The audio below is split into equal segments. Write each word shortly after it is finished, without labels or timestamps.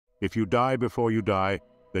"If you die before you die,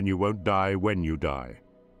 then you won't die when you die."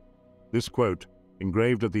 This quote,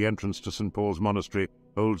 engraved at the entrance to St. Paul's Monastery,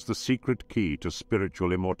 holds the secret key to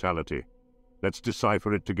spiritual immortality. Let's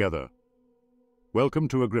decipher it together. Welcome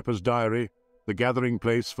to Agrippa's Diary, the gathering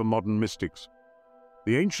place for modern mystics.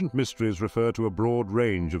 The ancient mysteries refer to a broad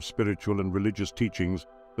range of spiritual and religious teachings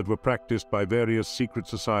that were practiced by various secret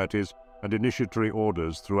societies and initiatory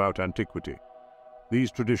orders throughout antiquity.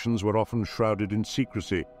 These traditions were often shrouded in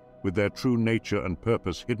secrecy, with their true nature and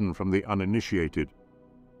purpose hidden from the uninitiated.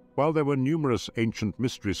 While there were numerous ancient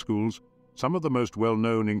mystery schools, some of the most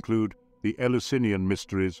well-known include the Eleusinian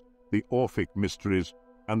Mysteries, the Orphic Mysteries,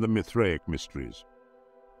 and the Mithraic Mysteries.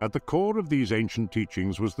 At the core of these ancient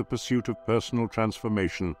teachings was the pursuit of personal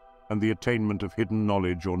transformation and the attainment of hidden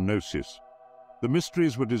knowledge or gnosis. The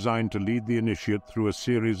mysteries were designed to lead the initiate through a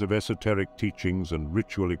series of esoteric teachings and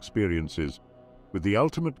ritual experiences, with the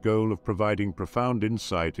ultimate goal of providing profound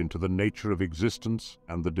insight into the nature of existence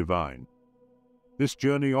and the divine. This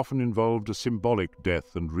journey often involved a symbolic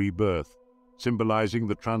death and rebirth, symbolizing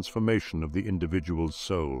the transformation of the individual's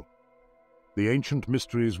soul. The ancient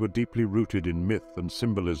mysteries were deeply rooted in myth and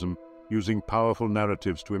symbolism, using powerful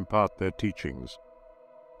narratives to impart their teachings.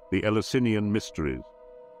 The Eleusinian Mysteries.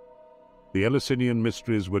 The Eleusinian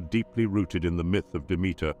Mysteries were deeply rooted in the myth of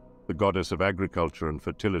Demeter, the goddess of agriculture and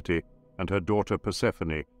fertility, and her daughter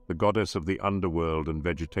Persephone, the goddess of the underworld and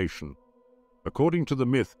vegetation. According to the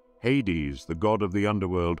myth, Hades, the god of the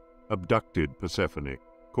underworld, abducted Persephone,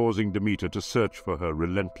 causing Demeter to search for her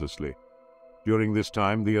relentlessly. During this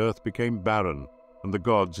time, the earth became barren, and the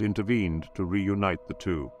gods intervened to reunite the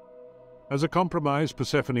two. As a compromise,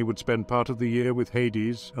 Persephone would spend part of the year with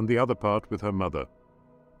Hades and the other part with her mother.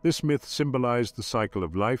 This myth symbolized the cycle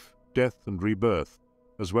of life, death, and rebirth,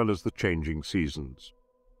 as well as the changing seasons.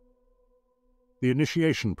 The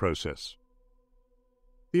initiation process.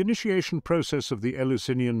 The initiation process of the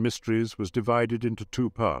Eleusinian Mysteries was divided into two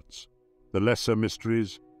parts, the Lesser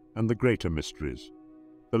Mysteries and the Greater Mysteries.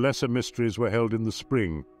 The Lesser Mysteries were held in the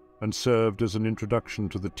spring and served as an introduction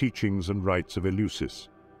to the teachings and rites of Eleusis.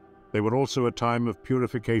 They were also a time of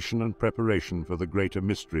purification and preparation for the Greater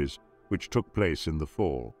Mysteries, which took place in the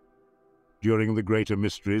fall. During the Greater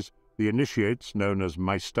Mysteries, the initiates, known as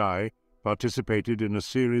maistai, participated in a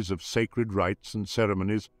series of sacred rites and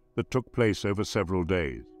ceremonies that took place over several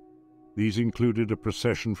days. These included a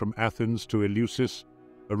procession from Athens to Eleusis,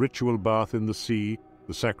 a ritual bath in the sea,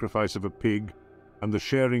 the sacrifice of a pig, and the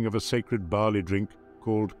sharing of a sacred barley drink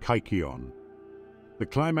called kykion. The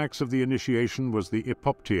climax of the initiation was the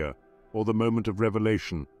epoptea, or the moment of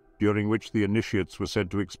revelation, during which the initiates were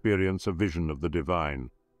said to experience a vision of the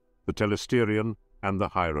divine, the Telesterion and the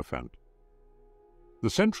Hierophant. The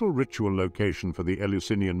central ritual location for the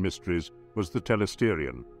Eleusinian Mysteries was the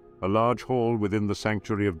Telesterion, a large hall within the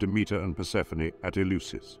sanctuary of Demeter and Persephone at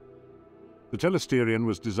Eleusis. The Telesterion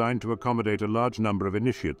was designed to accommodate a large number of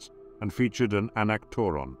initiates and featured an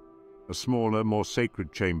anaktoron, a smaller, more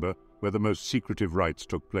sacred chamber where the most secretive rites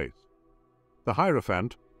took place. The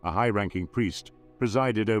Hierophant, a high-ranking priest,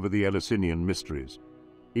 presided over the Eleusinian Mysteries.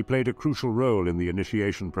 He played a crucial role in the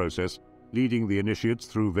initiation process, leading the initiates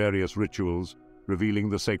through various rituals, revealing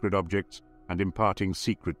the sacred objects, and imparting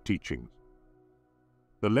secret teachings.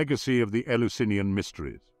 The legacy of the Eleusinian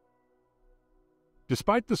Mysteries.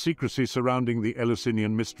 Despite the secrecy surrounding the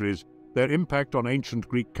Eleusinian Mysteries, their impact on ancient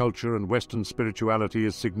Greek culture and Western spirituality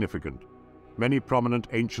is significant. Many prominent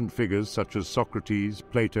ancient figures such as Socrates,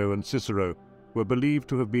 Plato, and Cicero were believed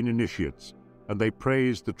to have been initiates, and they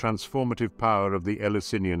praised the transformative power of the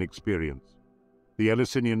Eleusinian experience. The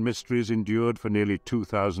Eleusinian Mysteries endured for nearly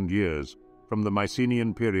 2,000 years, from the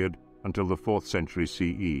Mycenaean period until the 4th century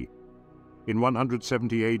CE. In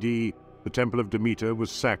 170 AD, the Temple of Demeter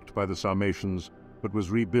was sacked by the Sarmatians, but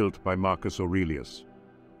was rebuilt by Marcus Aurelius.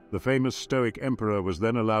 The famous Stoic emperor was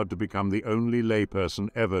then allowed to become the only layperson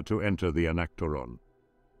ever to enter the anaktoron.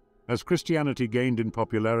 As Christianity gained in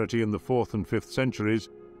popularity in the 4th and 5th centuries,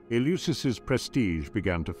 Eleusis' prestige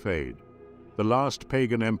began to fade. The last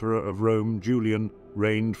pagan emperor of Rome, Julian,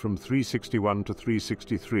 reigned from 361 to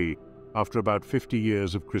 363, after about 50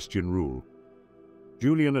 years of Christian rule.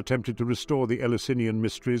 Julian attempted to restore the Eleusinian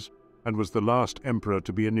Mysteries and was the last emperor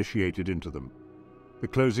to be initiated into them. The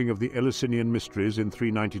closing of the Eleusinian Mysteries in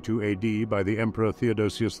 392 AD by the Emperor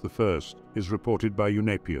Theodosius I is reported by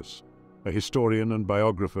Eunapius, a historian and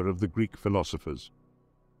biographer of the Greek philosophers.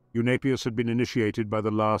 Eunapius had been initiated by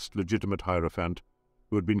the last legitimate Hierophant,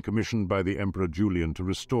 who had been commissioned by the Emperor Julian to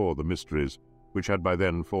restore the Mysteries, which had by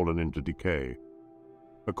then fallen into decay.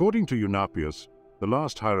 According to Eunapius, the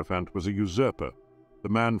last Hierophant was a usurper, the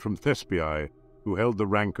man from Thespiae, who held the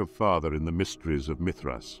rank of father in the Mysteries of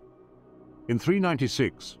Mithras. In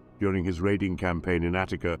 396, during his raiding campaign in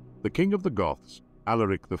Attica, the king of the Goths,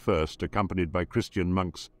 Alaric I, accompanied by Christian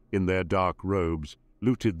monks in their dark robes,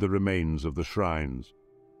 looted the remains of the shrines.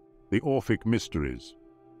 The Orphic Mysteries.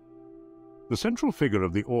 The central figure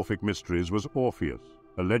of the Orphic Mysteries was Orpheus,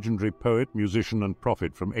 a legendary poet, musician, and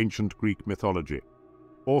prophet from ancient Greek mythology.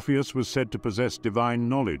 Orpheus was said to possess divine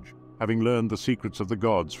knowledge, having learned the secrets of the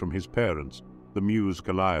gods from his parents, the muse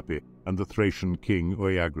Calliope and the Thracian king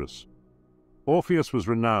Oeagrus. Orpheus was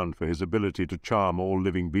renowned for his ability to charm all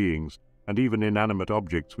living beings and even inanimate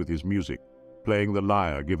objects with his music, playing the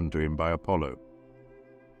lyre given to him by Apollo.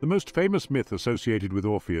 The most famous myth associated with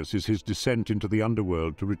Orpheus is his descent into the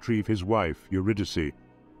underworld to retrieve his wife, Eurydice,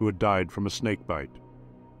 who had died from a snakebite.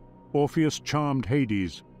 Orpheus charmed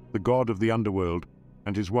Hades, the god of the underworld,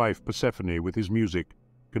 and his wife Persephone with his music,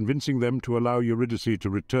 convincing them to allow Eurydice to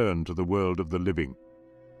return to the world of the living.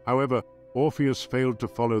 However, Orpheus failed to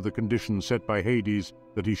follow the condition set by Hades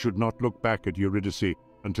that he should not look back at Eurydice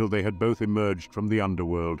until they had both emerged from the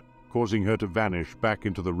underworld, causing her to vanish back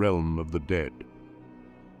into the realm of the dead.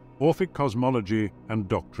 Orphic Cosmology and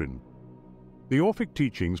Doctrine. The Orphic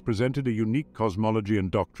teachings presented a unique cosmology and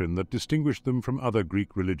doctrine that distinguished them from other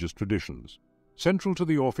Greek religious traditions. Central to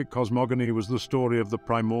the Orphic cosmogony was the story of the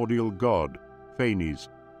primordial god, Phanes,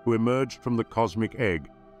 who emerged from the cosmic egg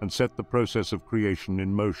and set the process of creation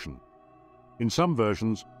in motion. In some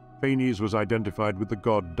versions, Phanes was identified with the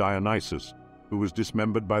god Dionysus, who was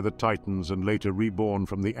dismembered by the Titans and later reborn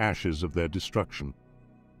from the ashes of their destruction.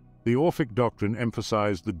 The Orphic doctrine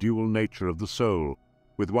emphasized the dual nature of the soul,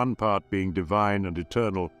 with one part being divine and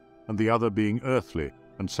eternal, and the other being earthly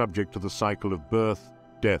and subject to the cycle of birth,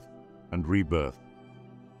 death, and rebirth.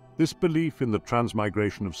 This belief in the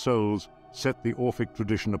transmigration of souls set the Orphic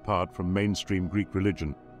tradition apart from mainstream Greek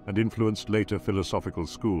religion and influenced later philosophical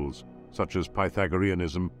schools, such as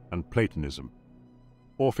Pythagoreanism and Platonism.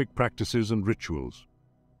 Orphic practices and rituals.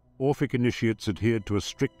 Orphic initiates adhered to a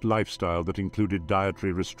strict lifestyle that included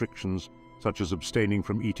dietary restrictions, such as abstaining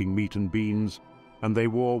from eating meat and beans, and they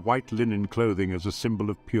wore white linen clothing as a symbol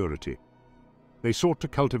of purity. They sought to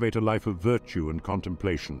cultivate a life of virtue and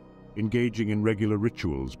contemplation, engaging in regular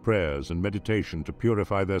rituals, prayers, and meditation to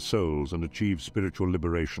purify their souls and achieve spiritual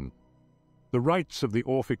liberation. The rites of the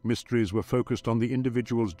Orphic Mysteries were focused on the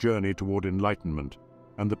individual's journey toward enlightenment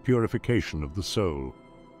and the purification of the soul.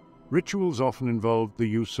 Rituals often involved the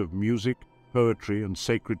use of music, poetry, and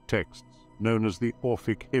sacred texts, known as the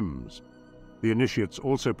Orphic hymns. The initiates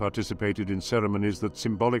also participated in ceremonies that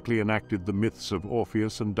symbolically enacted the myths of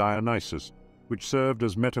Orpheus and Dionysus, which served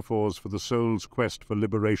as metaphors for the soul's quest for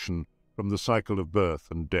liberation from the cycle of birth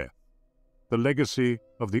and death. The legacy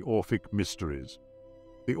of the Orphic Mysteries.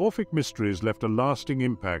 The Orphic Mysteries left a lasting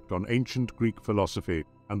impact on ancient Greek philosophy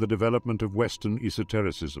and the development of Western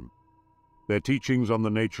esotericism. Their teachings on the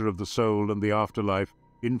nature of the soul and the afterlife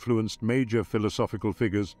influenced major philosophical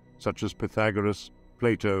figures such as Pythagoras,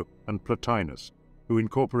 Plato, and Plotinus, who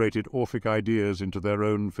incorporated Orphic ideas into their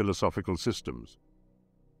own philosophical systems.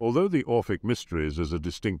 Although the Orphic Mysteries as a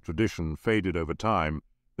distinct tradition faded over time,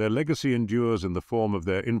 their legacy endures in the form of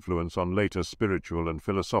their influence on later spiritual and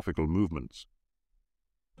philosophical movements.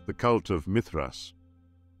 The Cult of Mithras.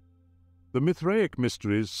 The Mithraic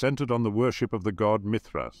Mysteries centered on the worship of the god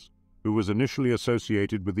Mithras, who was initially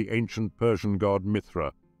associated with the ancient Persian god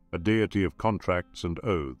Mithra, a deity of contracts and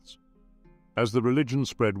oaths. As the religion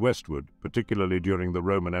spread westward, particularly during the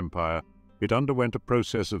Roman Empire, it underwent a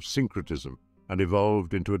process of syncretism and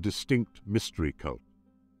evolved into a distinct mystery cult.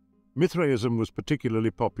 Mithraism was particularly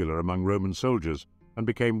popular among Roman soldiers and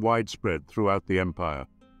became widespread throughout the empire,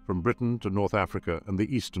 from Britain to North Africa and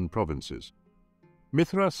the eastern provinces.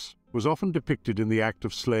 Mithras was often depicted in the act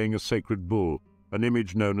of slaying a sacred bull, an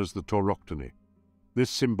image known as the tauroctony. This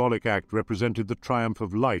symbolic act represented the triumph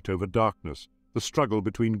of light over darkness, the struggle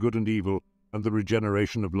between good and evil, and the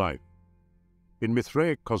regeneration of life. In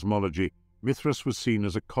Mithraic cosmology, Mithras was seen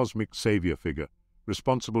as a cosmic savior figure,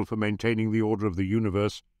 responsible for maintaining the order of the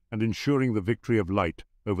universe and ensuring the victory of light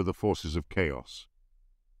over the forces of chaos.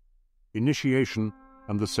 Initiation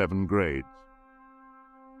and the 7 grades.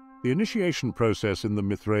 The initiation process in the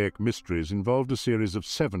Mithraic Mysteries involved a series of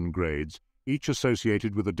 7 grades, each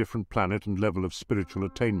associated with a different planet and level of spiritual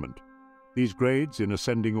attainment. These grades, in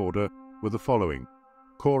ascending order, were the following: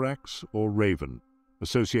 Corax or Raven,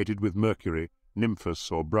 associated with Mercury;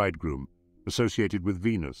 Nymphus or Bridegroom, associated with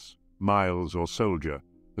Venus; Miles or Soldier,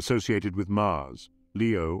 associated with Mars;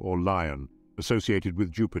 Leo or Lion, associated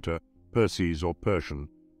with Jupiter; Perses or Persian,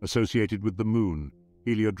 associated with the Moon;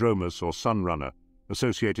 Heliodromus or Sunrunner,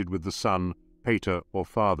 associated with the Sun; Pater or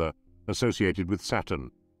Father, associated with Saturn.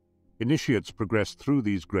 Initiates progressed through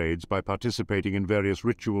these grades by participating in various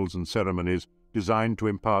rituals and ceremonies designed to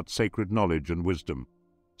impart sacred knowledge and wisdom.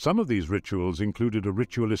 Some of these rituals included a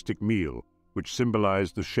ritualistic meal, which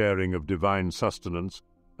symbolized the sharing of divine sustenance,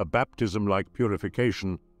 a baptism-like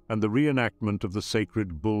purification, and the reenactment of the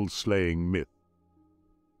sacred bull-slaying myth.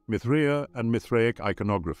 Mithraea and Mithraic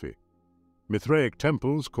iconography. Mithraic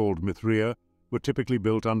temples, called Mithraea, were typically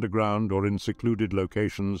built underground or in secluded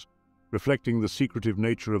locations, reflecting the secretive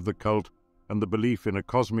nature of the cult and the belief in a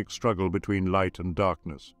cosmic struggle between light and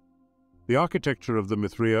darkness. The architecture of the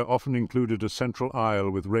Mithraea often included a central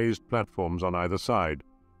aisle with raised platforms on either side,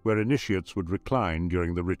 where initiates would recline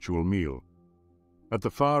during the ritual meal. At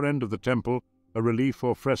the far end of the temple, a relief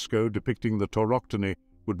or fresco depicting the tauroctony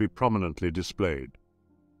would be prominently displayed.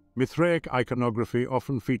 Mithraic iconography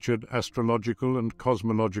often featured astrological and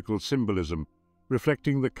cosmological symbolism,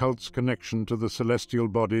 reflecting the cult's connection to the celestial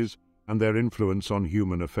bodies and their influence on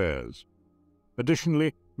human affairs.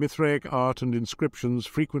 Additionally, Mithraic art and inscriptions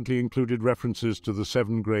frequently included references to the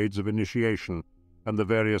 7 grades of initiation and the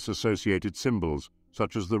various associated symbols,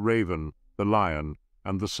 such as the raven, the lion,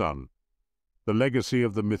 and the sun. The legacy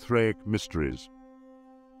of the Mithraic Mysteries.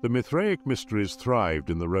 The Mithraic Mysteries thrived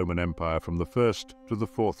in the Roman Empire from the 1st to the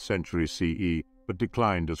 4th century CE, but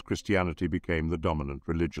declined as Christianity became the dominant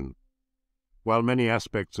religion. While many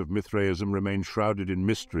aspects of Mithraism remain shrouded in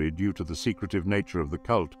mystery due to the secretive nature of the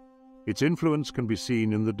cult, its influence can be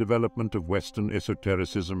seen in the development of Western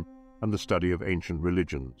esotericism and the study of ancient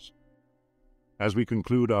religions. As we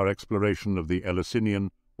conclude our exploration of the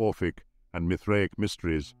Eleusinian, Orphic, and Mithraic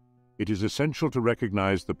mysteries, it is essential to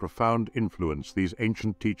recognize the profound influence these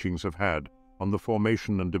ancient teachings have had on the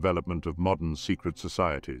formation and development of modern secret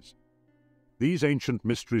societies. These ancient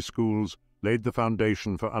mystery schools laid the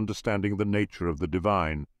foundation for understanding the nature of the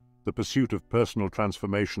divine, the pursuit of personal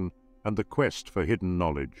transformation, and the quest for hidden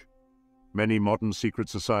knowledge. Many modern secret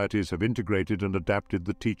societies have integrated and adapted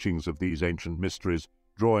the teachings of these ancient mysteries,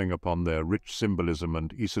 drawing upon their rich symbolism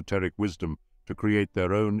and esoteric wisdom to create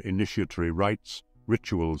their own initiatory rites,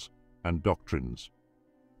 rituals, and doctrines.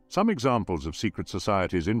 Some examples of secret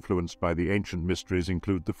societies influenced by the ancient mysteries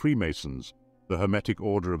include the Freemasons, the Hermetic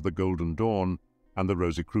Order of the Golden Dawn, and the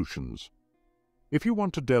Rosicrucians. If you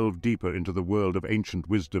want to delve deeper into the world of ancient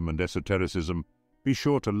wisdom and esotericism, be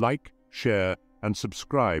sure to like, share, and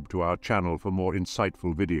subscribe to our channel for more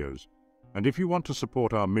insightful videos. And if you want to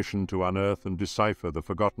support our mission to unearth and decipher the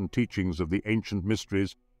forgotten teachings of the ancient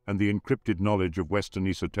mysteries and the encrypted knowledge of Western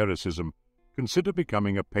esotericism, consider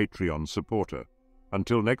becoming a Patreon supporter.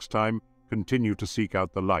 Until next time, continue to seek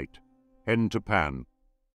out the light. Hen to Pan.